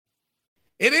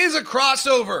It is a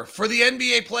crossover for the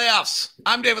NBA playoffs.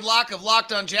 I'm David Locke of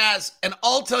Locked on Jazz, and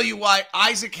I'll tell you why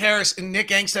Isaac Harris and Nick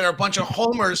Angstadt are a bunch of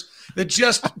homers that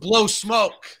just blow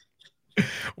smoke.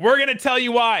 We're going to tell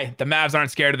you why the Mavs aren't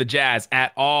scared of the Jazz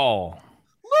at all.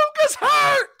 Luka's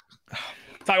hurt!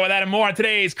 Talk about that and more on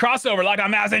today's crossover, Locked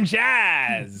on Mavs and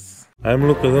Jazz. I'm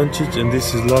Luka Doncic, and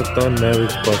this is Locked on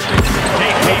Mavericks podcast.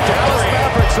 The Dallas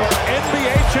Mavericks are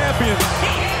NBA champions.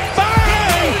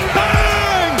 Bang! Bang!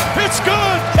 It's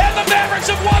good! And the Mavericks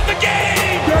have won the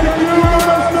game!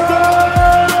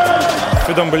 If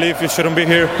you don't believe, you shouldn't be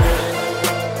here.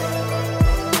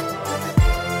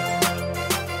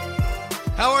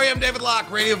 How are you? I'm David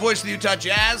Locke, radio voice of the Utah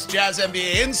Jazz, Jazz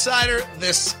NBA insider.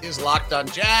 This is Locked on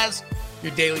Jazz,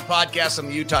 your daily podcast on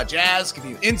the Utah Jazz,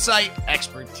 giving you insight,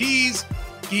 expertise,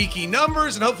 geeky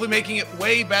numbers, and hopefully making it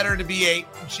way better to be a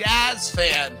Jazz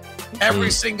fan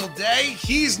every single day.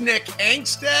 He's Nick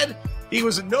Angstadt. He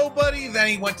was a nobody, then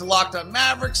he went to Locked on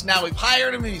Mavericks. Now we've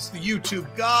hired him, and he's the YouTube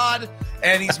god,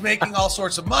 and he's making all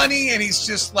sorts of money, and he's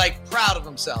just like proud of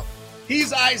himself.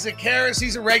 He's Isaac Harris.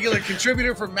 He's a regular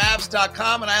contributor for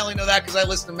Mavs.com, and I only know that because I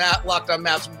listen to Locked on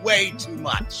Mavs way too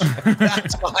much.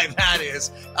 That's why that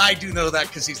is. I do know that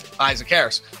because he's Isaac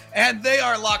Harris. And they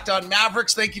are Locked on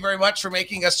Mavericks. Thank you very much for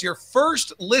making us your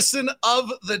first listen of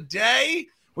the day.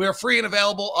 We are free and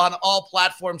available on all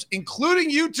platforms, including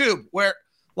YouTube, where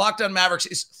Locked on Mavericks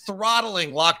is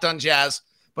throttling Locked on Jazz.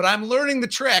 But I'm learning the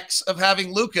tricks of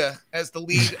having Luka as the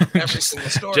lead of every single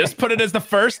story. Just put it as the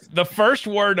first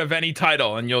word of any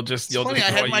title, and you'll just I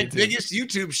had my biggest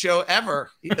YouTube show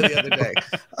ever the other day.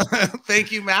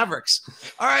 Thank you, Mavericks.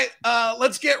 All right,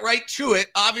 let's get right to it.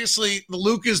 Obviously, the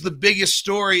Luka is the biggest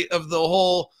story of the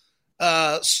whole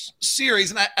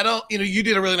series, and I don't. You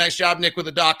did a really nice job, Nick, with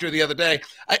the doctor the other day.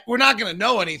 We're not going to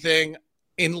know anything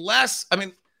unless.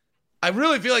 I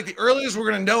really feel like the earliest we're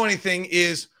going to know anything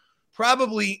is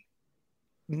probably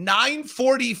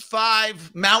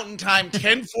 9:45 Mountain Time,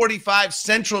 10:45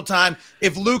 Central Time,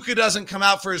 if Luka doesn't come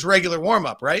out for his regular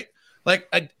warm-up, right?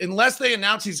 Unless they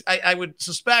announce I would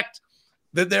suspect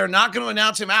that they're not going to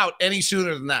announce him out any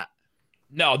sooner than that.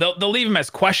 No, they'll leave him as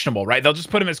questionable, right? They'll just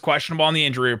put him as questionable on the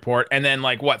injury report, and then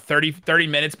 30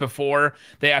 minutes before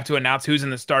they have to announce who's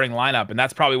in the starting lineup, and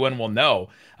that's probably when we'll know.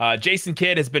 Jason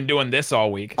Kidd has been doing this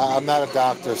all week. I'm not a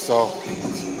doctor, so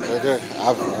I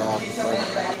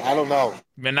don't know.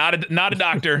 Not a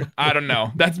doctor. I don't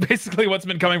know. That's basically what's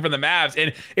been coming from the Mavs,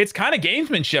 and it's kind of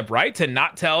gamesmanship, right? To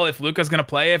not tell if Luka's going to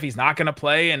play, if he's not going to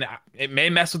play, and it may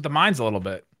mess with the minds a little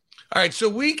bit. All right, so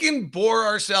we can bore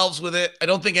ourselves with it. I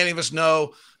don't think any of us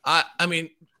know. I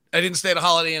didn't stay at a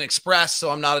Holiday Inn Express, so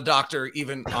I'm not a doctor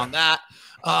even on that.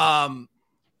 The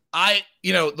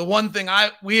one thing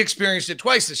we experienced it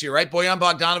twice this year, right? Bojan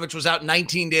Bogdanovic was out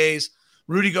 19 days.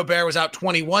 Rudy Gobert was out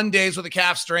 21 days with a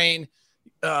calf strain.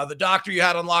 The doctor you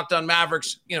had on Locked on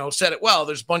Mavericks, said it well.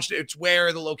 There's it's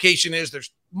where the location is.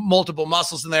 There's multiple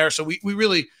muscles in there. So we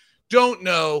really don't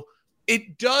know.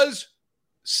 It does.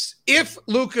 If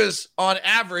Luka's on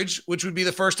average, which would be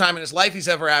the first time in his life he's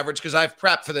ever averaged, because I've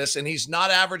prepped for this, and he's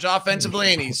not average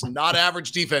offensively and he's not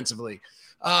average defensively.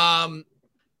 Come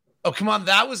on.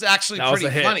 That was actually pretty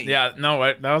funny. Yeah, no,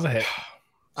 that was a hit.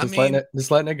 Just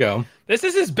letting it go. This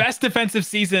is his best defensive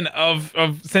season of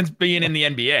since being in the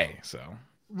NBA. So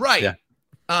right. Yeah.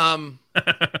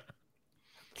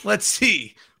 Let's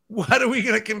see. What are we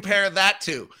going to compare that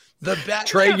to? The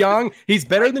best Trae Young. He's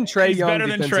better than Trae Young. Better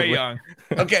than Trae Young.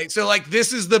 Okay, so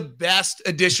this is the best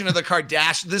edition of the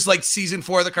Kardashians. This season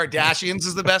 4 of the Kardashians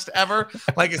is the best ever.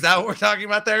 Is that what we're talking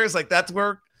about? There is that's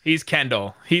where he's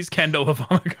Kendall. He's Kendall of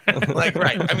all the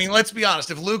right. Let's be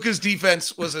honest. If Luka's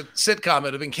defense was a sitcom,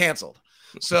 it'd have been canceled.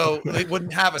 So they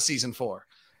wouldn't have a season 4.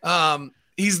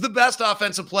 He's the best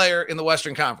offensive player in the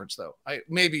Western Conference, though.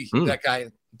 That guy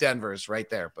in Denver is right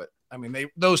there, but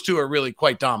those two are really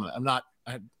quite dominant.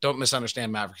 I don't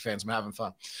misunderstand Maverick fans. I'm having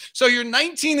fun. So you're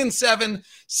 19-7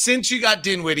 since you got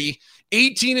Dinwiddie,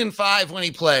 18-5 when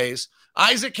he plays.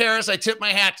 Isaac Harris, I tip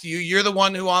my hat to you. You're the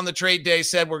one who on the trade day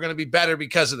said we're going to be better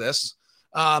because of this.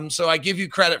 So I give you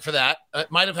credit for that.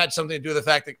 It might have had something to do with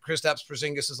the fact that Kristaps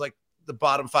Porzingis is the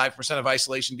bottom 5% of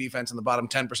isolation defense and the bottom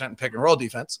 10% in pick and roll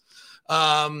defense.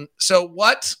 So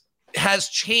what has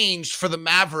changed for the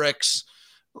Mavericks?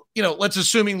 Let's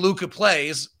assuming Luka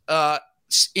plays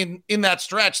in that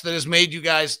stretch that has made you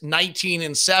guys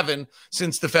 19-7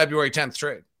 since the February 10th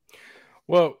trade.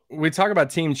 Well, we talk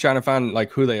about teams trying to find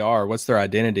who they are, what's their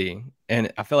identity.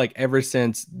 And I feel like ever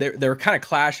since they're kind of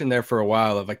clashing there for a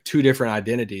while of two different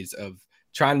identities of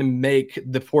trying to make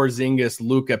the Porzingis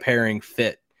Luka pairing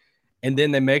fit. and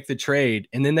then they make the trade,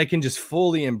 and then they can just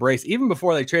fully embrace. Even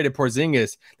before they traded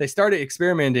Porzingis, they started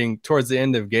experimenting towards the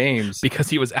end of games because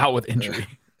he was out with injury.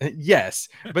 Yes,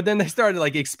 but then they started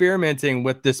like experimenting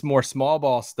with this more small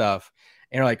ball stuff,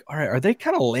 and you're like, all right, are they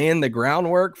kind of laying the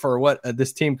groundwork for what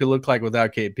this team could look like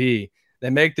without KP? They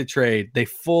make the trade, they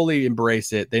fully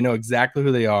embrace it, they know exactly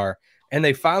who they are, and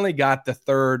they finally got the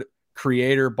third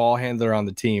creator ball handler on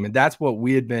the team, and that's what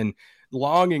we had been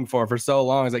longing for so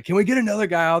long. It's like, can we get another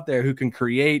guy out there who can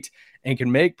create and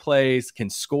can make plays, can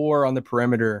score on the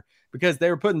perimeter? Because they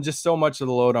were putting just so much of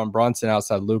the load on Brunson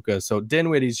outside Luka. So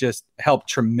Dinwiddie's just helped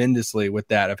tremendously with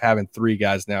that, of having 3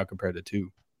 guys now compared to 2.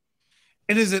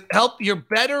 And does it help? You're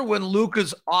better when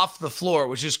Luka's off the floor,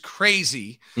 which is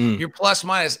crazy. Your plus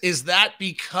minus. Is that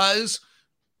because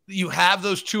you have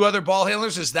those 2 other ball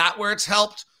handlers? Is that where it's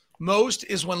helped most,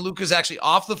 is when Luka's actually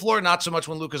off the floor, not so much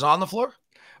when Luka's on the floor?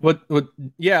 Well,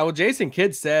 Jason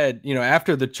Kidd said,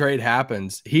 after the trade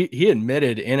happens, he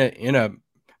admitted in a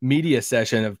media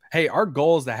session of, hey, our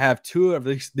goal is to have 2 of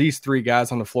these 3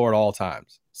 guys on the floor at all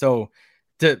times. So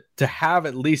to have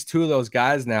at least 2 of those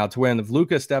guys now, to when if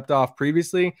Luka stepped off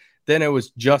previously, then it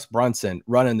was just Brunson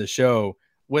running the show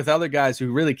with other guys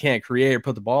who really can't create or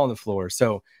put the ball on the floor.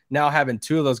 So now having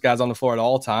 2 of those guys on the floor at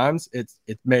all times, it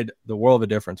made the world of a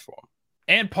difference for them.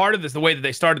 And part of this, the way that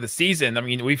they started the season, I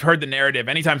mean, we've heard the narrative.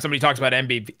 Anytime somebody talks about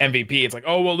MVP, it's like,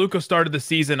 oh, well, Luka started the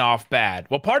season off bad.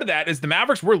 Well, part of that is the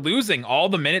Mavericks were losing all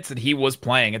the minutes that he was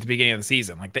playing at the beginning of the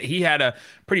season. Like that, he had a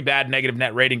pretty bad negative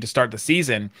net rating to start the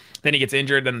season. Then he gets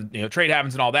injured, and trade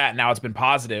happens and all that. Now it's been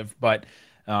positive, but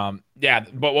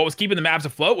but what was keeping the Mavs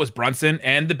afloat was Brunson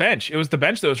and the bench. It was the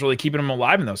bench that was really keeping them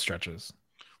alive in those stretches.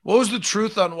 What was the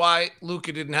truth on why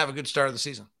Luka didn't have a good start of the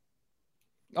season?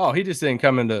 Oh, he just didn't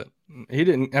come into. He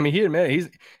didn't. I mean, he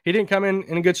admitted he didn't come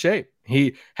in good shape.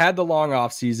 He had the long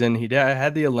off season. He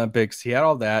had the Olympics. He had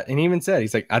all that, and he even said,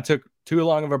 he's like, I took too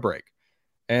long of a break,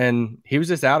 and he was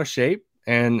just out of shape.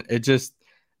 And it just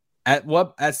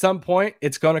at some point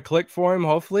it's going to click for him,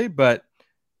 hopefully. But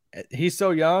he's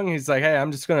so young. He's like, hey,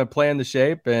 I'm just going to play in the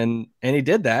shape, and he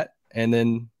did that, and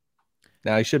then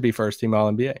now he should be first team All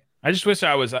NBA. I just wish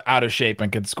I was out of shape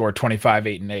and could score 25,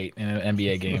 8, and 8 in an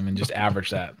NBA game and just average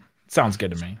that. Sounds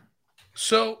good to me.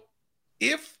 So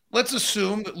let's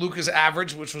assume that Luka's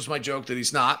average, which was my joke that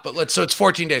he's not, but so it's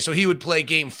 14 days. So he would play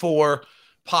game 4,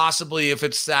 possibly if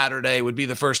it's Saturday would be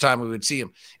the first time we would see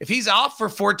him. If he's off for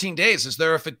 14 days, is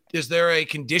there a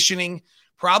conditioning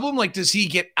problem? Like, does he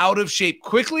get out of shape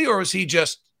quickly, or is he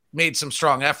just made some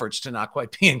strong efforts to not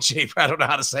quite be in shape? I don't know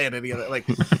how to say it any other. Like,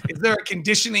 is there a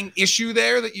conditioning issue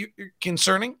there that you're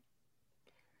concerning?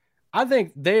 I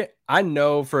think I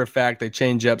know for a fact they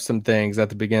change up some things at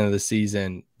the beginning of the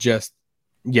season,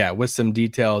 with some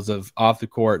details of off the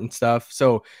court and stuff.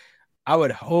 So I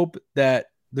would hope that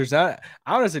there's not.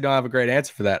 I honestly don't have a great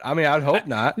answer for that. I mean, I'd hope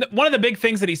not. One of the big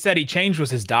things that he said he changed was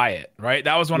his diet, right?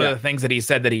 That was one of the things that he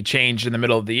said that he changed in the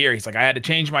middle of the year. He's like, I had to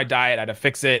change my diet. I had to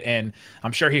fix it. And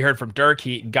I'm sure he heard from Dirk.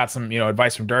 He got some,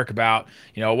 advice from Dirk about,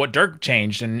 what Dirk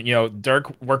changed. And, Dirk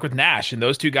worked with Nash, and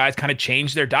those 2 guys kind of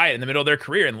changed their diet in the middle of their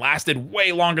career and lasted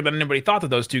way longer than anybody thought that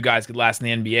those 2 guys could last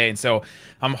in the NBA. And so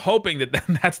I'm hoping that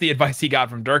that's the advice he got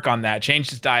from Dirk on that,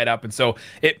 changed his diet up. And so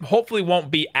it hopefully won't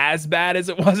be as bad as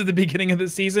it was at the beginning of the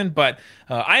season, but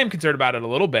I am concerned about it a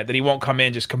little bit, that he won't come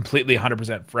in just completely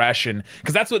 100% fresh. And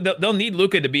because that's what they'll need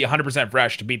Luka to be 100%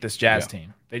 fresh to beat this Jazz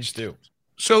team. They just do.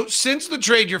 So since the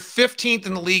trade, you're 15th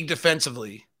in the league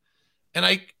defensively. And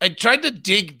I tried to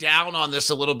dig down on this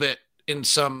a little bit in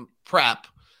some prep.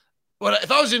 What I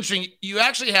thought was interesting, you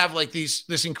actually have like this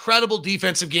incredible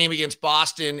defensive game against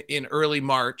Boston in early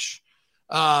March.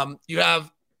 You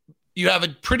have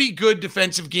a pretty good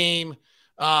defensive game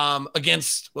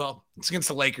against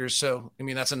the Lakers. So, I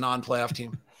mean, that's a non-playoff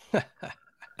team.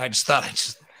 That's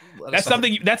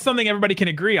something everybody can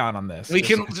agree on this. We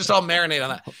can just all marinate on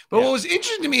that. But what was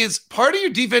interesting to me is part of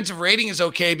your defensive rating is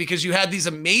okay because you had these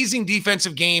amazing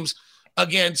defensive games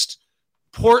against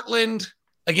Portland,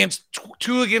 against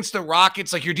 2 against the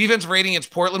Rockets. Like, your defensive rating against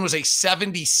Portland was a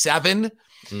 77.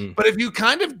 But if you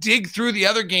kind of dig through the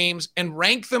other games and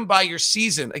rank them by your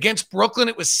season, against Brooklyn,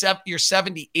 it was your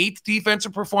 78th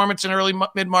defensive performance in early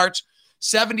mid-March,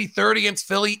 73rd against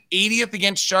Philly, 80th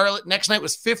against Charlotte. Next night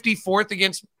was 54th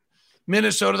against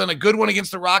Minnesota, then a good one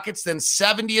against the Rockets, then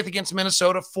 70th against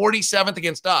Minnesota, 47th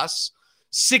against us,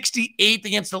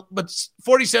 68th but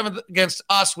 47th against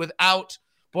us without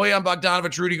Bojan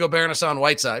Bogdanovic, Rudy Gobert, and Hassan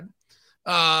Whiteside.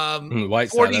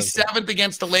 47th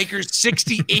against the Lakers,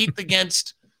 68th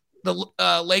against the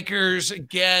Lakers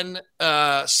again,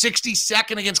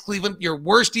 62nd against Cleveland, your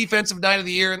worst defensive night of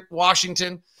the year in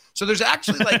Washington. So there's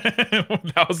actually like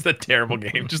that was the terrible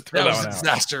game. Just throw that that was a one out.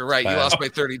 disaster, right? You lost by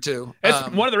 32.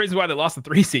 That's one of the reasons why they lost the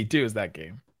 3 seed too. Is that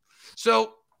game?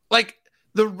 So like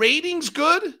the rating's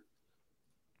good,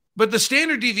 but the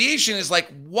standard deviation is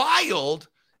like wild.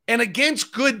 And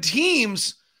against good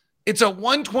teams, it's a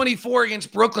 124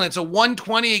 against Brooklyn. It's a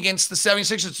 120 against the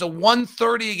 76ers. It's a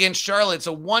 130 against Charlotte. It's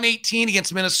a 118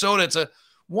 against Minnesota. It's a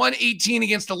 118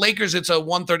 against the Lakers. It's a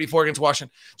 134 against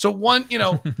Washington. So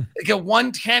like a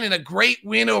 110 and a great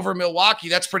win over Milwaukee.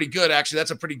 That's pretty good, actually.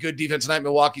 That's a pretty good defense tonight.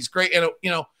 Milwaukee's great. And,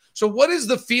 so what is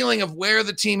the feeling of where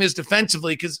the team is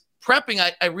defensively? Because prepping,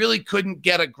 I really couldn't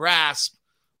get a grasp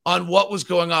on what was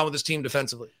going on with this team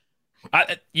defensively.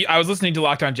 I was listening to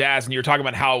Locked On Jazz, and you were talking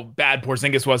about how bad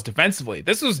Porzingis was defensively.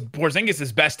 This was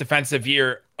Porzingis' best defensive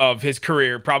year of his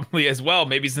career, probably as well,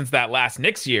 maybe since that last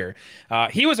Knicks year.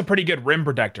 He was a pretty good rim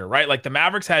protector, right? Like the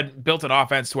Mavericks had built an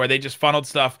offense where they just funneled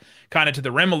stuff kind of to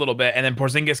the rim a little bit, and then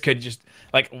Porzingis could just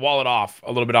like wall it off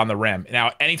a little bit on the rim.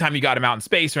 Now, anytime you got him out in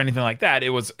space or anything like that, it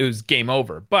was game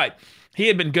over. But he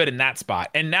had been good in that spot.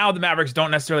 And now the Mavericks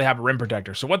don't necessarily have a rim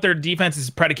protector. So what their defense is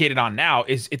predicated on now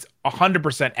is it's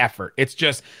 100% effort. It's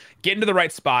just getting to the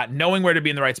right spot, knowing where to be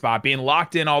in the right spot, being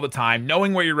locked in all the time,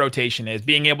 knowing where your rotation is,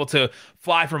 being able to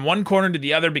fly from one corner to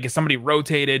the other because somebody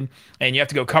rotated and you have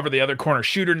to go cover the other corner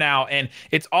shooter now. And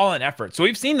it's all an effort. So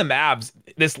we've seen the Mavs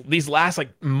this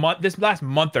last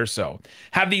month or so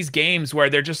have these games where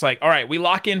they're just like, all right, we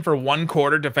lock in for one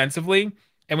quarter defensively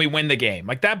and we win the game.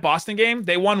 Like that Boston game,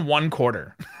 they won one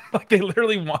quarter. Like they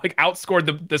literally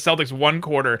outscored the Celtics one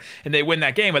quarter and they win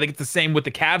that game. I think it's the same with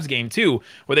the Cavs game too,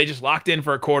 where they just locked in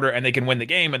for a quarter and they can win the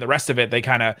game, and the rest of it they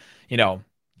kind of,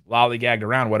 lollygagged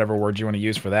around, whatever word you want to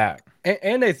use for that.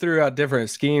 And they threw out different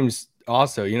schemes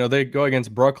also. They go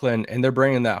against Brooklyn and they're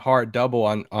bringing that hard double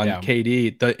on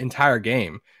KD the entire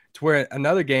game, to where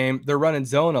another game they're running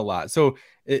zone a lot. So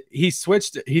he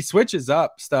switches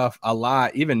up stuff a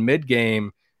lot, even mid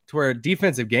game, to where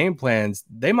defensive game plans,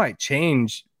 they might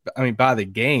change, by the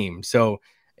game. So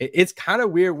it's kind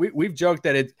of weird. We've joked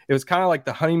that it was kind of like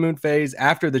the honeymoon phase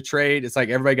after the trade. It's like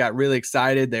everybody got really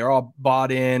excited. They were all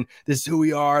bought in. This is who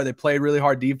we are. They played really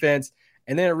hard defense.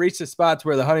 And then it reached the spots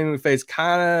where the honeymoon phase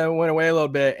kind of went away a little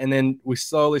bit. And then we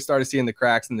slowly started seeing the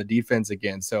cracks in the defense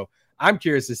again. So I'm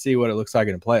curious to see what it looks like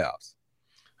in the playoffs.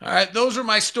 All right, those are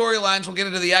my storylines. We'll get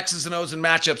into the X's and O's and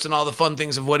matchups and all the fun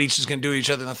things of what each is going to do to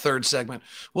each other in the third segment.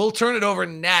 We'll turn it over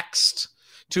next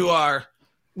to our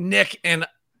Nick and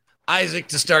Isaac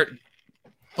to start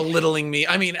asking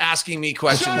me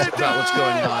questions about what's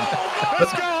going on.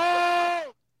 Let's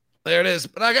go! There it is.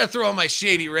 But I got to throw on my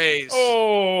Shady Rays.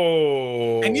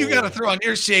 Oh. And you got to throw on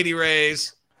your Shady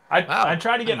Rays. I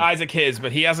tried to get Isaac his,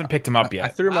 but he hasn't picked him up yet. I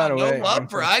threw mine away. No love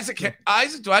for Isaac.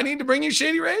 Isaac, do I need to bring you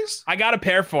Shady Rays? I got a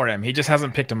pair for him. He just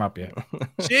hasn't picked him up yet.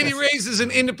 Shady Rays is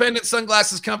an independent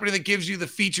sunglasses company that gives you the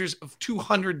features of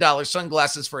 $200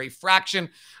 sunglasses for a fraction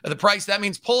of the price. That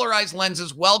means polarized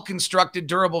lenses, well-constructed,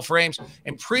 durable frames,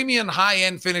 and premium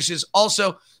high-end finishes.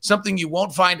 Also, something you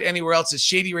won't find anywhere else is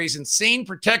Shady Rays' insane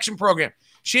protection program.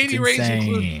 Shady Rays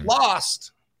include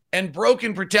lost and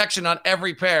broken protection on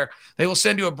every pair. They will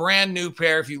send you a brand new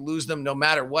pair if you lose them, no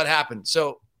matter what happened.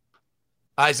 So,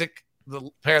 Isaac, the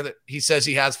pair that he says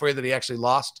he has for you that he actually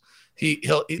lost,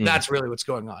 that's really what's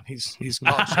going on. He's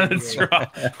That's right.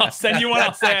 I'll send you one.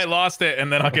 I'll say I lost it,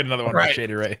 and then I'll get another one from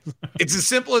Shady Rays. It's as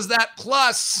simple as that.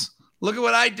 Plus, look at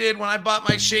what I did when I bought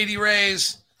my Shady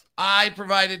Rays. I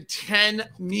provided 10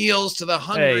 meals to the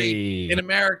hungry in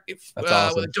America.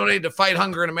 Awesome. Donated to Fight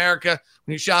Hunger in America.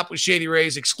 When you shop with Shady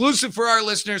Rays, exclusive for our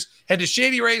listeners, head to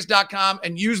shadyrays.com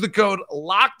and use the code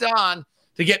LOCKEDON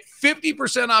to get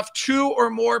 50% off 2 or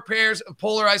more pairs of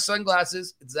polarized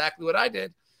sunglasses. Exactly what I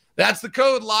did. That's the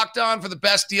code Locked On for the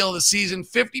best deal of the season.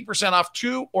 50% off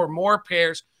 2 or more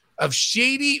pairs of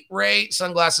Shady Ray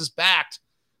sunglasses, backed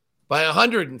by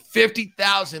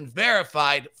 150,000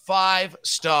 verified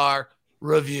 5-star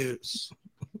reviews.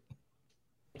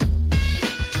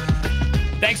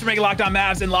 Thanks for making Locked On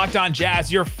Mavs and Locked On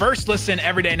Jazz your first listen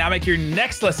every day. Now make your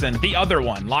next listen the other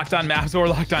one, Locked On Mavs or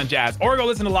Locked On Jazz. Or go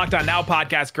listen to Locked On Now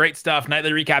podcast. Great stuff.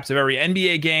 Nightly recaps of every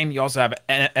NBA game. You also have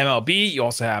MLB. You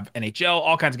also have NHL.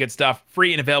 All kinds of good stuff.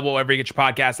 Free and available wherever you get your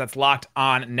podcast. That's Locked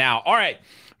On Now. All right,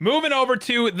 moving over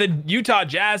to the Utah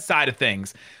Jazz side of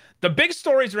things. The big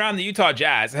stories around the Utah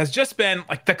Jazz has just been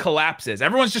like the collapses.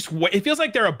 Everyone's just, it feels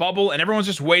like they're a bubble and everyone's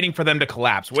just waiting for them to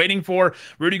collapse, waiting for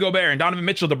Rudy Gobert and Donovan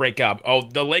Mitchell to break up. Oh,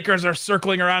 the Lakers are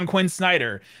circling around Quinn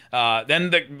Snyder. Then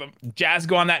the Jazz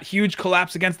go on that huge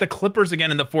collapse against the Clippers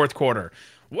again in the fourth quarter.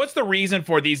 What's the reason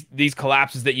for these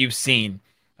collapses that you've seen?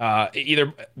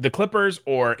 Either the Clippers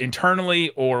or internally,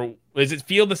 or Does it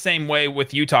feel the same way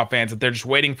with Utah fans that they're just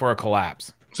waiting for a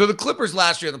collapse? So the Clippers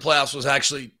last year in the playoffs was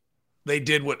actually, they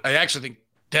did what I actually think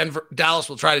Dallas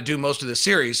will try to do most of this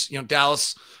series.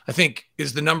 Dallas, I think,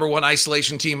 is the number one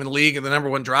isolation team in the league and the number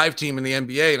one drive team in the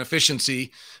NBA in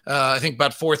efficiency. I think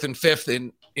about fourth and fifth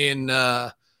in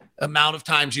amount of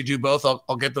times you do both.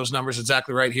 I'll get those numbers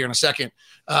exactly right here in a second.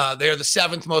 They're the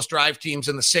seventh most drive teams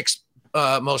and the sixth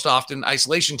most often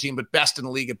isolation team, but best in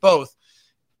the league at both.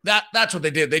 That's what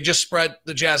they did. They just spread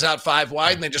the Jazz out 5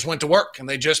 wide and they just went to work and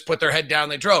they just put their head down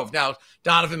and they drove. Now,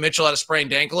 Donovan Mitchell had a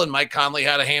sprained ankle and Mike Conley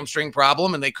had a hamstring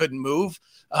problem and they couldn't move.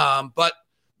 But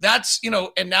that's,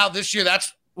 and now this year,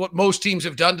 that's what most teams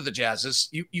have done to the Jazz is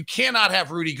you cannot have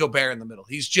Rudy Gobert in the middle.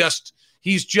 He's just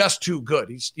too good.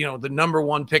 He's, the number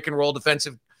one pick and roll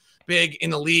defensive big in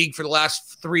the league for the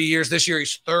last 3 years. This year,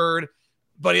 he's third.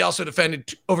 But he also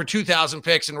defended over 2,000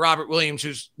 picks, and Robert Williams,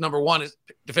 who's number one, has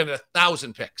defended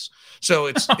 1,000 picks. So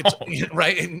it's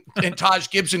right. And Taj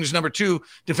Gibson, who's number two,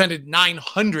 defended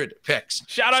 900 picks.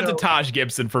 Shout out to Taj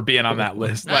Gibson for being on that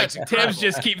list. Like Tibbs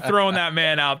just keep throwing that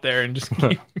man out there and just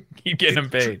keep getting him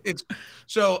paid.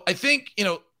 So I think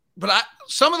but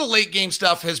some of the late game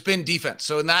stuff has been defense.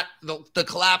 So in that the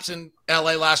collapse in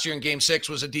LA last year in Game 6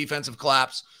 was a defensive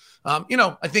collapse.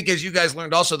 I think as you guys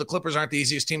learned also, the Clippers aren't the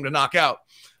easiest team to knock out.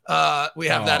 We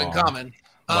have that in common.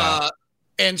 Wow.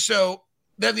 And so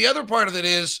then the other part of it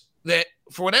is that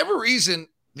for whatever reason,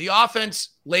 the offense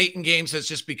late in games has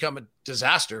just become a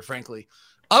disaster, frankly.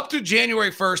 Up to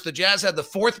January 1st, the Jazz had the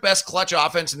fourth best clutch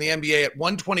offense in the NBA at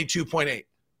 122.8.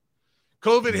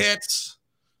 COVID hits.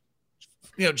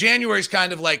 January's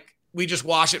kind of like we just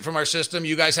wash it from our system.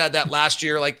 You guys had that last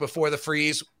year, like before the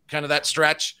freeze, kind of that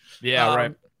stretch. Yeah,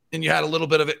 right. And you had a little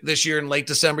bit of it this year in late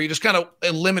December. You just kind of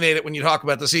eliminate it when you talk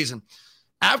about the season.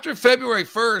 After February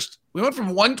 1st, we went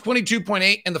from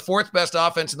 122.8 and the fourth best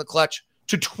offense in the clutch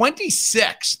to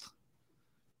 26th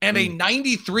and a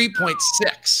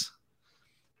 93.6.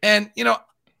 And,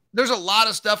 there's a lot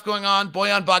of stuff going on.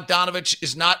 Bojan Bogdanovic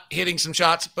is not hitting some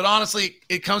shots, but honestly,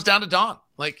 it comes down to Don.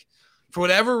 Like, for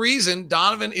whatever reason,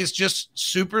 Donovan is just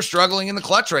super struggling in the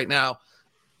clutch right now.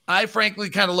 I frankly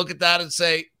kind of look at that and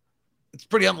say, it's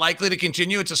pretty unlikely to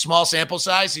continue. It's a small sample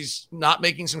size. He's not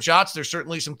making some shots. There's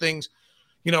certainly some things,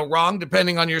 wrong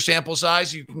depending on your sample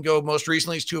size. You can go most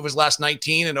recently, he's 2 of his last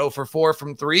 19 and 0 for 4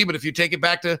 from 3. But if you take it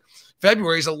back to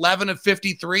February, he's 11 of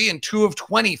 53 and 2 of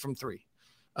 20 from 3.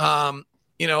 And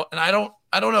I don't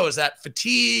know. Is that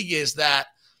fatigue? Is that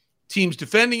teams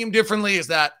defending him differently? Is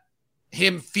that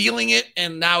him feeling it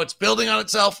and now it's building on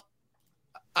itself?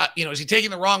 Is he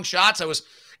taking the wrong shots? I was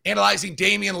analyzing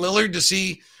Damian Lillard to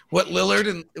see what Lillard,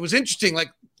 and it was interesting.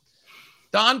 Like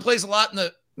Don plays a lot in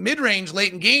the mid-range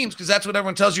late in games because that's what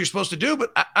everyone tells you you're supposed to do.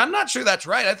 But I'm not sure that's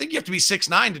right. I think you have to be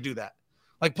 6'9" to do that.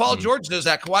 Like Paul George does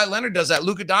that. Kawhi Leonard does that.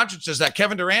 Luka Doncic does that.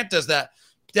 Kevin Durant does that.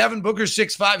 Devin Booker's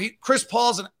 6'5". Chris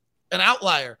Paul's an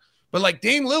outlier. But like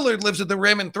Dame Lillard lives at the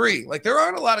rim in 3. Like there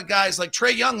aren't a lot of guys like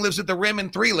Trae Young lives at the rim in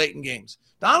 3 late in games.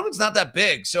 Donovan's not that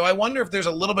big. So I wonder if there's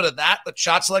a little bit of that. The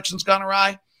shot selection's gone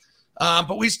awry.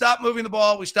 But we stop moving the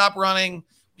ball. We stop running.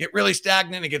 Get really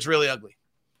stagnant, it gets really ugly.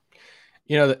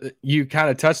 You kind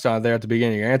of touched on it there at the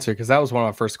beginning of your answer because that was one of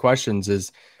my first questions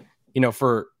is,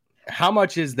 for how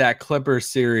much is that Clippers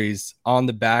series on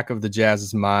the back of the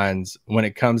Jazz's minds when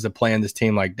it comes to playing this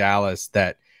team like Dallas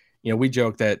that, we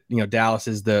joke that, Dallas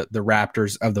is the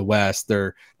Raptors of the West.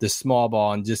 They're the small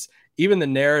ball and just even the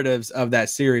narratives of that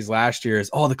series last year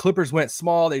is, the Clippers went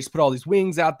small. They just put all these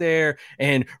wings out there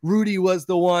and Rudy was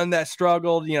the one that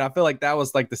struggled. I feel like that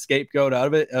was like the scapegoat out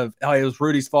of it it was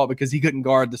Rudy's fault because he couldn't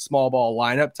guard the small ball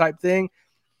lineup type thing.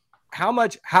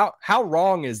 How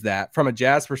wrong is that from a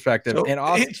Jazz perspective? So and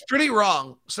also, it's pretty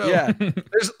wrong. So yeah,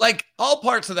 there's like all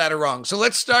parts of that are wrong. So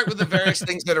let's start with the various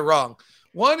things that are wrong.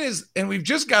 One is, and we've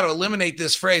just got to eliminate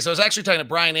this phrase. I was actually talking to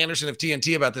Brian Anderson of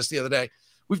TNT about this the other day.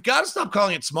 We've got to stop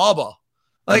calling it small ball.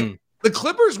 Like the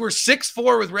Clippers were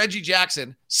 6'4" with Reggie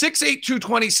Jackson, 6'8",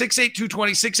 220, 6'8",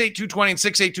 220, 6'8", 220, and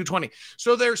 6'8", 220.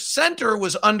 So their center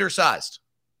was undersized.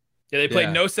 Yeah, they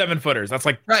played no 7-footers. That's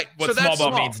like right. what so small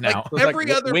ball means now. Like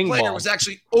every other player was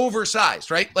actually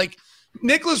oversized, right? Like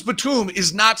Nicholas Batum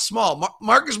is not small.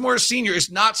 Marcus Morris Sr.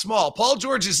 is not small. Paul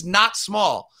George is not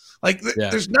small. Like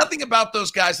there's nothing about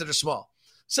those guys that are small.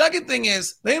 Second thing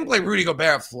is they didn't play Rudy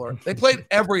Gobert off the floor. They played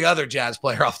every other Jazz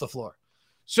player off the floor.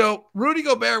 So Rudy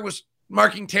Gobert was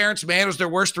marking Terrence Mann was their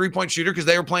worst three-point shooter because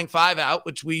they were playing 5 out,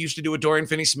 which we used to do with Dorian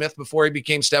Finney-Smith before he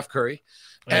became Steph Curry.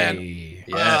 And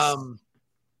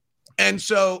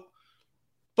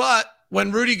but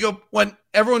when when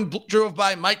everyone drove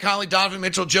by Mike Conley, Donovan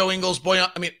Mitchell, Joe Ingles,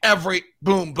 every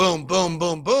boom, boom, boom,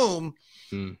 boom,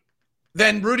 boom.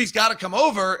 then Rudy's got to come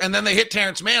over, and then they hit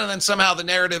Terrence Mann, and then somehow the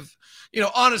narrative,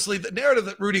 honestly, the narrative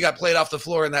that Rudy got played off the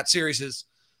floor in that series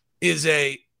is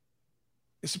a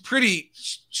pretty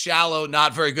shallow,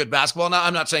 not very good basketball. Now,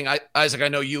 I'm not saying, Isaac, I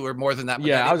know you were more than that.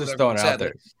 Yeah, I was just throwing it out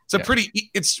there.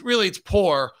 It's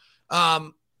poor.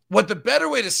 What the better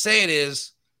way to say it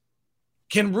is,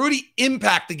 can Rudy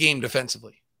impact the game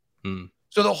defensively?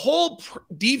 So the whole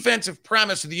defensive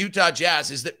premise of the Utah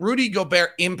Jazz is that Rudy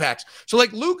Gobert impacts. So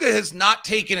like Luka has not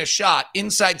taken a shot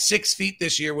inside 6 feet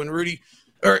this year when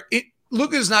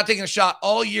Luka has not taken a shot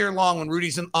all year long when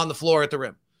Rudy's on the floor at the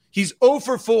rim. He's 0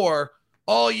 for 4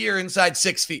 all year inside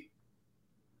 6 feet.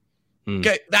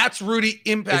 Okay, that's Rudy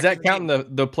impacting. Is that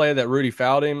counting the play that Rudy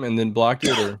fouled him and then blocked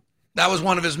it? Or? That was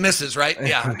one of his misses, right?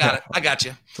 Yeah, I got it. I got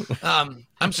you.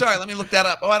 I'm sorry. Let me look that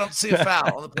up. Oh, I don't see a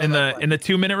foul on the in the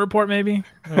 2-minute report, maybe.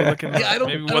 I don't.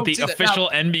 Maybe what the official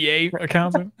NBA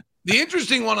accounts are. The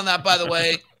interesting one on that, by the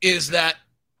way, is that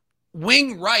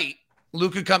wing right,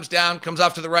 Luka comes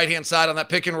off to the right hand side on that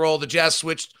pick and roll. The Jazz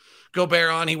switched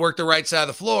Gobert on. He worked the right side of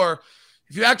the floor.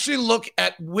 If you actually look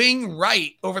at wing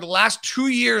right over the last 2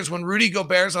 years when Rudy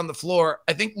Gobert's on the floor,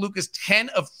 I think Luka's 10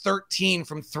 of 13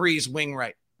 from threes wing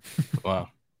right. Wow.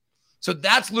 So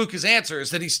that's Luka's answer,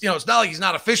 is that he's, it's not like he's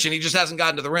not efficient. He just hasn't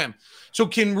gotten to the rim. So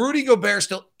can Rudy Gobert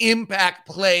still impact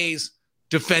plays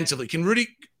defensively? Can Rudy,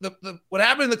 what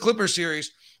happened in the Clippers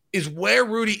series is where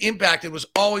Rudy impacted was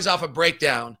always off a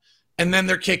breakdown, and then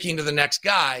they're kicking to the next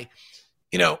guy.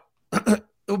 It'll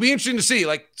be interesting to see.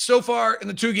 Like, so far in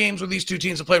the 2 games where these 2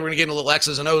 teams have played, we're going to get into a little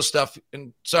X's and O's stuff.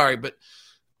 And sorry, but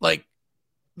like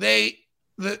the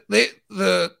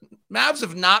Mavs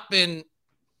have not been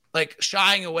like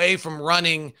shying away from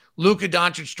running Luka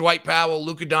Doncic, Dwight Powell,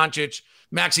 Luka Doncic,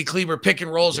 Maxi Kleber pick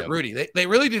and rolls at Rudy. They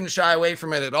really didn't shy away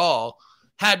from it at all.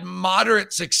 Had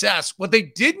moderate success. What they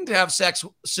didn't have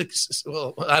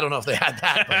well, I don't know if they had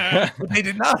that, but they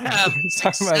did not have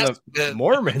success. The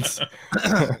Mormons.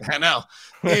 I know.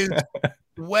 Is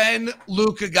when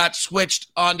Luka got switched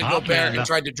onto Gobert and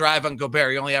tried to drive on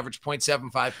Gobert, he only averaged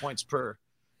 0.75 points per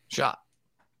shot.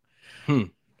 All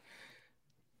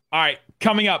right,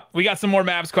 coming up, we got some more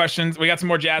Mavs questions. We got some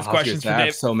more Jazz questions for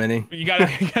Dave. So many. You got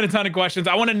a ton of questions.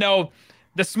 I want to know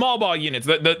the small ball units,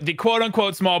 the quote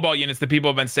unquote small ball units that people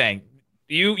have been saying.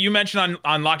 You mentioned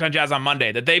on Locked On Jazz on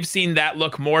Monday that they've seen that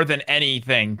look more than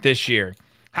anything this year.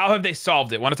 How have they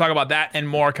solved it? Want to talk about that and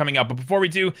more coming up. But before we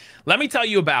do, let me tell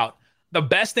you about the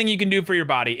best thing you can do for your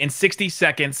body in 60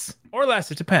 seconds or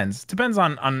less. It depends. It depends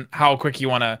on how quick you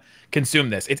want to consume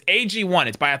this. It's AG1.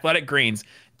 It's by Athletic Greens.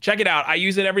 Check it out. I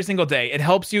use it every single day. It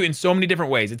helps you in so many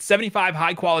different ways. It's 75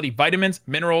 high-quality vitamins,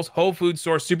 minerals, whole food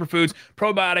source superfoods,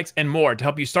 probiotics, and more to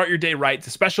help you start your day right. It's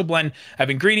a special blend of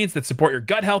ingredients that support your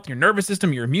gut health, your nervous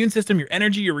system, your immune system, your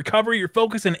energy, your recovery, your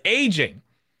focus, and aging.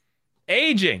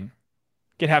 Aging.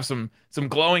 You can have some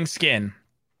glowing skin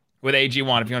with AG1 if you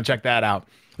want to check that out.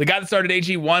 The guy that started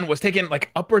AG1 was taking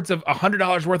like upwards of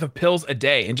 $100 worth of pills a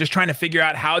day and just trying to figure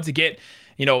out how to get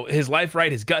his life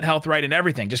right, his gut health right, and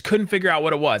everything. Just couldn't figure out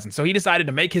what it was. And so he decided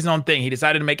to make his own thing. He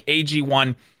decided to make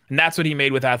AG1, and that's what he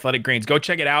made with Athletic Greens. Go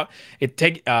check it out.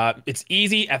 It's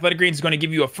easy. Athletic Greens is going to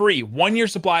give you a free 1-year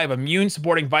supply of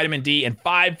immune-supporting vitamin D and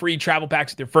 5 free travel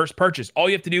packs with your first purchase. All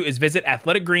you have to do is visit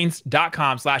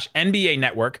athleticgreens.com/NBA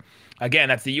network. Again,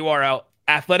 that's the URL,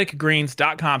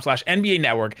 athleticgreens.com/NBA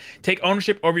network. Take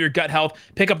ownership over your gut health.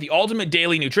 Pick up the ultimate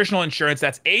daily nutritional insurance.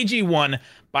 That's AG1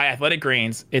 by Athletic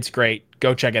Greens. It's great.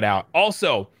 Go check it out.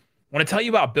 Also, I want to tell you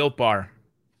about Built Bar.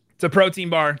 It's a protein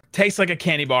bar. Tastes like a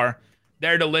candy bar.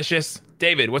 They're delicious.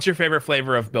 David, what's your favorite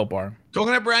flavor of Built Bar?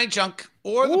 Coconut brownie chunk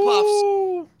or the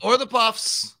puffs. Or the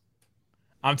puffs.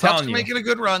 I'm telling you. Making a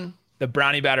good run. The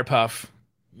brownie batter puff.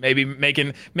 Maybe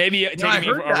taking me for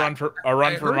a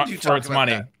run for its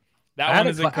money. That one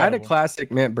is incredible. I had a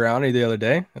classic mint brownie the other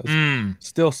day. It was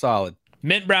still solid.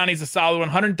 Mint brownie is a solid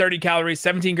 130 calories,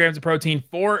 17 grams of protein,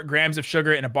 4 grams of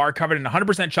sugar in a bar covered in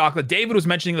 100% chocolate. David was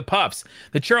mentioning the puffs,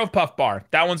 the Churro Puff bar.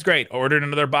 That one's great. I ordered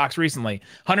another box recently.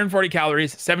 140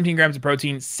 calories, 17 grams of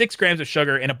protein, 6 grams of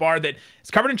sugar in a bar that is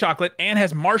covered in chocolate and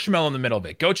has marshmallow in the middle of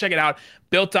it. Go check it out.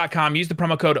 Built.com. Use the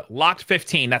promo code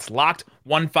LOCKED15. That's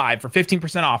LOCKED15 for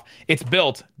 15% off. It's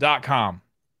Built.com.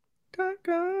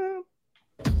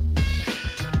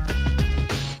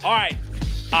 All right,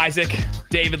 Isaac,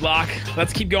 David Locke,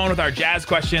 let's keep going with our Jazz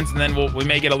questions, and then we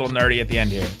may get a little nerdy at the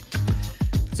end here.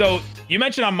 So you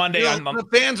mentioned on Monday. The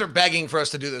fans are begging for us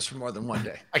to do this for more than one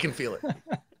day. I can feel it.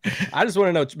 I just want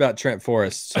to know about Trent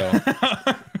Forrest. So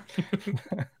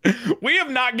We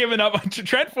have not given up.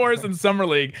 Trent Forrest in Summer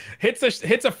League hits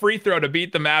a free throw to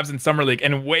beat the Mavs in Summer League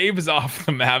and waves off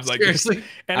the Mavs like Seriously?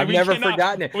 And I've never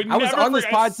forgotten it. I was on this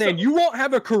pod saying you won't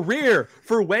have a career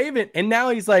for waving, and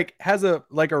now he's like has a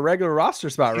regular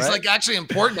roster spot, right? He's like actually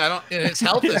important. And his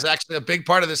health is actually a big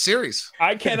part of the series.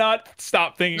 I cannot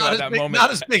stop thinking about that moment.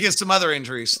 Not as big as some other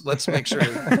injuries. Let's make sure.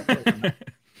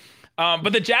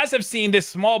 But the Jazz have seen this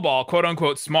small ball, quote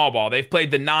unquote small ball. They've played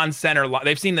the non-center.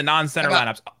 They've seen the non-center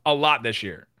lineups a lot this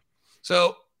year.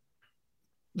 So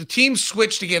the team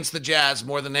switched against the Jazz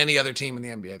more than any other team in the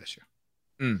NBA this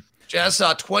year. Jazz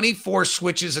saw 24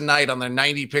 switches a night on their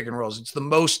 90 pick and rolls. It's the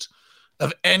most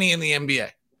of any in the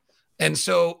NBA. And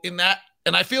so and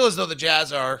I feel as though the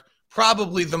Jazz are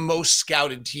probably the most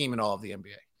scouted team in all of the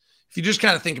NBA. If you just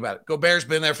kind of think about it, Gobert's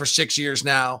been there for 6 years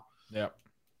now. Yeah.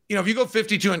 If you go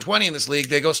 52-20 in this league,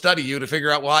 they go study you to figure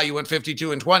out why you went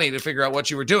 52-20 to figure out what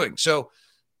you were doing. So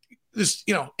this,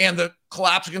 and the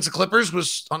collapse against the Clippers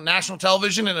was on national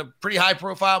television in a pretty high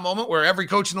profile moment where every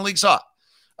coach in the league saw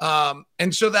it.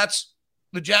 And so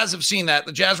the Jazz have seen that.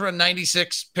 The Jazz run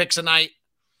 96 picks a night.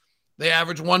 They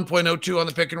average 1.02 on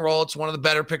the pick and roll. It's one of the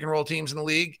better pick and roll teams in the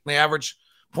league. They average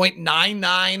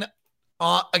 0.99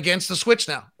 against the switch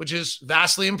now, which is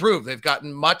vastly improved. They've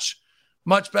gotten much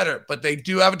better, but they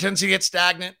do have a tendency to get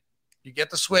stagnant. You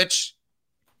get the switch.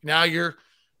 Now you're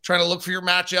trying to look for your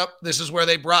matchup. This is where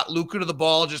they brought Luka to the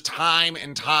ball just time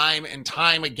and time and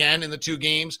time again in the two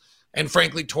games and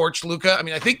frankly torched Luka. I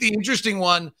mean, I think the interesting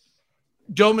one,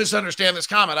 don't misunderstand this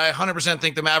comment. I 100%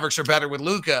 think the Mavericks are better with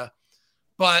Luka,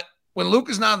 but when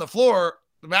Luka's not on the floor,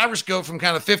 the Mavericks go from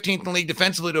kind of 15th in the league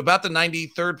defensively to about the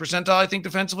 93rd percentile, I think,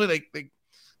 defensively.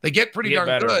 They get pretty darn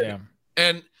better, good. Yeah.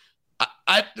 And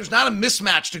there's not a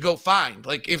mismatch to go find.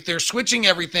 Like if they're switching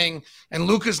everything and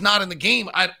Luka's not in the game,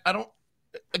 I don't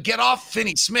get off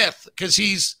Finney Smith because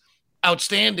he's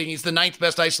outstanding. He's the 9th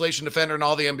best isolation defender in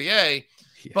all the NBA.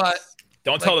 Yes. But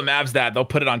don't tell the Mavs that. They'll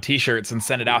put it on T-shirts and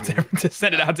send it out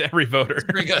to every voter.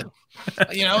 Pretty good.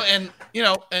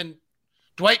 And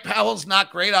Dwight Powell's not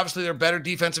great. Obviously, they're a better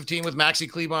defensive team with Maxi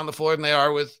Kleber on the floor than they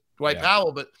are with Dwight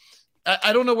Powell, but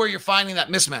I don't know where you're finding that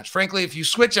mismatch. Frankly, if you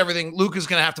switch everything, Luka's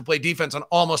going to have to play defense on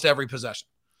almost every possession.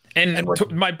 And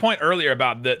my point earlier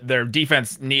about their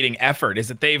defense needing effort is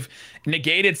that they've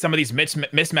negated some of these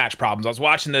mismatch problems. I was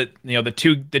watching the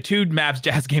two Mavs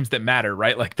Jazz games that matter,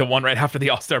 right? Like the one right after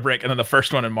the All-Star break and then the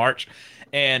first one in March.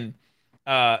 And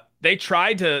the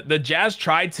Jazz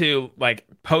tried to like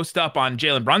post up on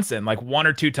Jalen Brunson like one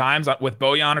or two times with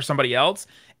Bojan or somebody else.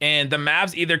 And the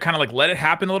Mavs either kind of like let it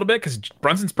happen a little bit because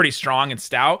Brunson's pretty strong and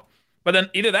stout, but then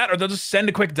either that or they'll just send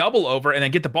a quick double over and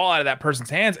then get the ball out of that person's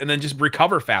hands and then just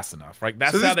recover fast enough. Like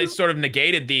that's how they sort of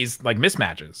negated these like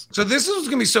mismatches. So this is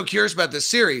going to be so curious about this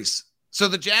series. So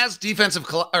the Jazz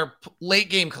defensive or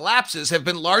late game collapses have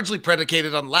been largely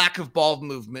predicated on lack of ball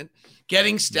movement,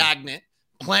 getting stagnant,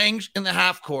 playing in the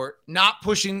half court, not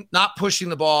pushing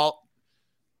the ball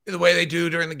the way they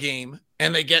do during the game,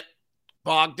 and they get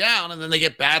bogged down, and then they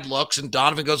get bad looks, and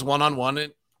Donovan goes one-on-one,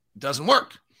 and it doesn't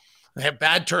work. They have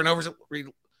bad turnovers.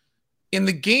 In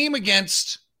the game in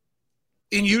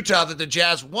Utah that the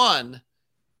Jazz won,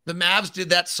 the Mavs did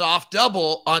that soft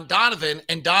double on Donovan,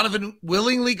 and Donovan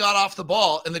willingly got off the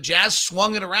ball, and the Jazz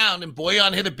swung it around, and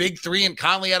Bojan hit a big three, and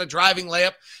Conley had a driving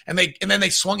layup, and then they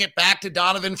swung it back to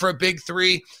Donovan for a big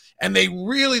three, and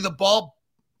the ball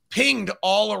pinged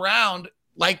all around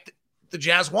like the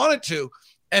Jazz wanted to.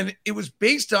 And it was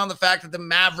based on the fact that the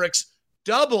Mavericks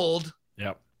doubled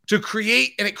to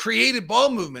create, and it created ball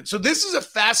movement. So this is a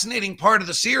fascinating part of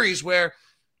the series where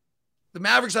the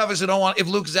Mavericks obviously don't want, if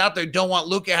Luka's out there, don't want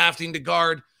Luka having to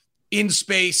guard in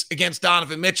space against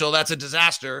Donovan Mitchell. That's a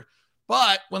disaster.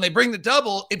 But when they bring the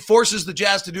double, it forces the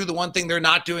Jazz to do the one thing they're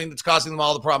not doing that's causing them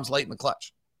all the problems late in the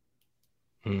clutch.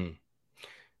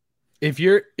 If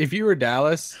you were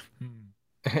Dallas...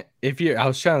 I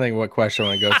was trying to think what question I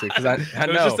want to go to because I know it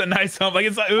was just a nice home. Like it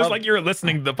was like you were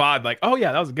listening to the pod. Like, oh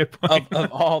yeah, that was a good point.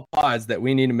 Of all pods that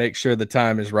we need to make sure the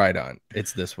time is right on,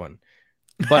 it's this one.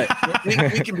 But we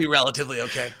can be relatively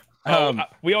okay.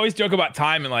 We always joke about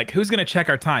time and like, who's gonna check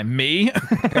our time? Me.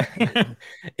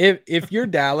 If you're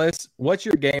Dallas, what's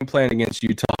your game plan against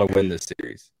Utah to win this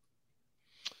series?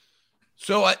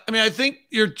 So I think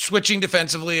you're switching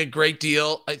defensively a great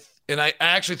deal. I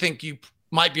actually think you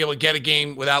might be able to get a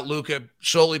game without Luka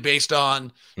solely based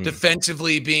on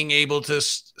defensively being able to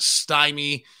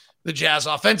stymie the Jazz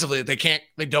offensively. They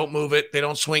don't move it. They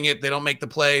don't swing it. They don't make the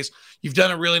plays. You've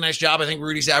done a really nice job. I think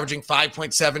Rudy's averaging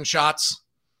 5.7 shots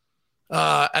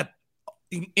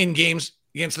in games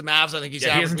against the Mavs. I think he's he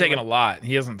hasn't taken a lot.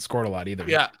 He hasn't scored a lot either.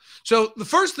 Yeah. So the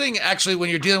first thing, actually, when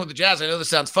you're dealing with the Jazz, I know this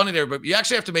sounds funny there, but you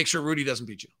actually have to make sure Rudy doesn't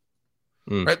beat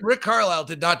you. Right? Rick Carlisle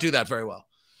did not do that very well.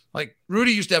 Like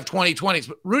Rudy used to have 20-20s,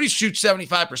 but Rudy shoots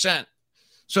 75%.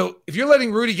 So if you're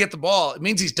letting Rudy get the ball, it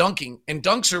means he's dunking, and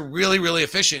dunks are really, really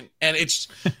efficient. And it's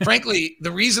frankly,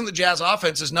 the reason the Jazz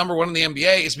offense is number one in the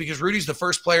NBA is because Rudy's the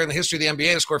first player in the history of the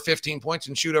NBA to score 15 points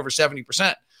and shoot over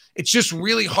 70%. It's just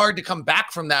really hard to come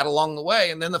back from that along the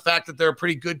way. And then the fact that they're a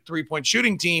pretty good 3-point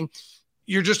shooting team,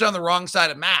 you're just on the wrong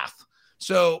side of math.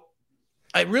 So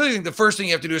I really think the first thing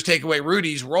you have to do is take away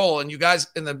Rudy's role. And you guys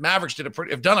in the Mavericks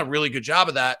have done a really good job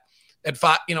of that at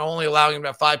only allowing him to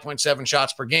have 5.7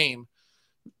 shots per game.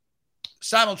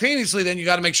 Simultaneously, then you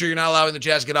got to make sure you're not allowing the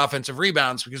Jazz to get offensive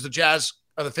rebounds, because the Jazz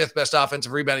are the 5th best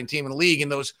offensive rebounding team in the league.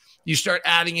 And you start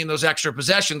adding in those extra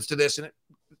possessions to this, and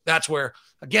that's where,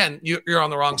 again, you're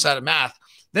on the wrong side of math.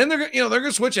 Then they're going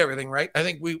to switch everything, right? I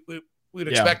think we'd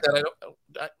expect that.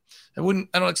 I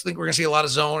don't think we're going to see a lot of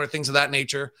zone or things of that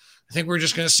nature. I think we're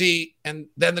just going to see, and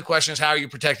then the question is, how are you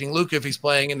protecting Luka if he's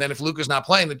playing? And then if Luka's not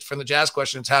playing, from the Jazz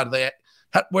question, it's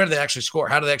where do they actually score?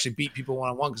 How do they actually beat people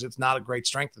one-on-one? Because it's not a great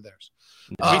strength of theirs.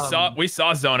 We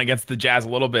saw zone against the Jazz a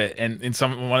little bit in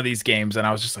one of these games, and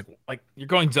I was just like you're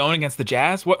going zone against the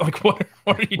Jazz? What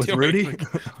are you doing? Rudy?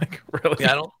 Like really?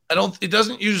 Yeah, I don't. It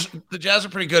doesn't use the Jazz are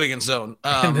pretty good against zone.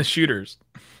 And the shooters.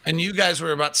 And you guys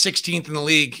were about 16th in the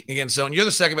league against zone. You're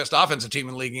the second best offensive team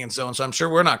in the league against zone, so I'm sure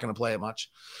we're not going to play it much.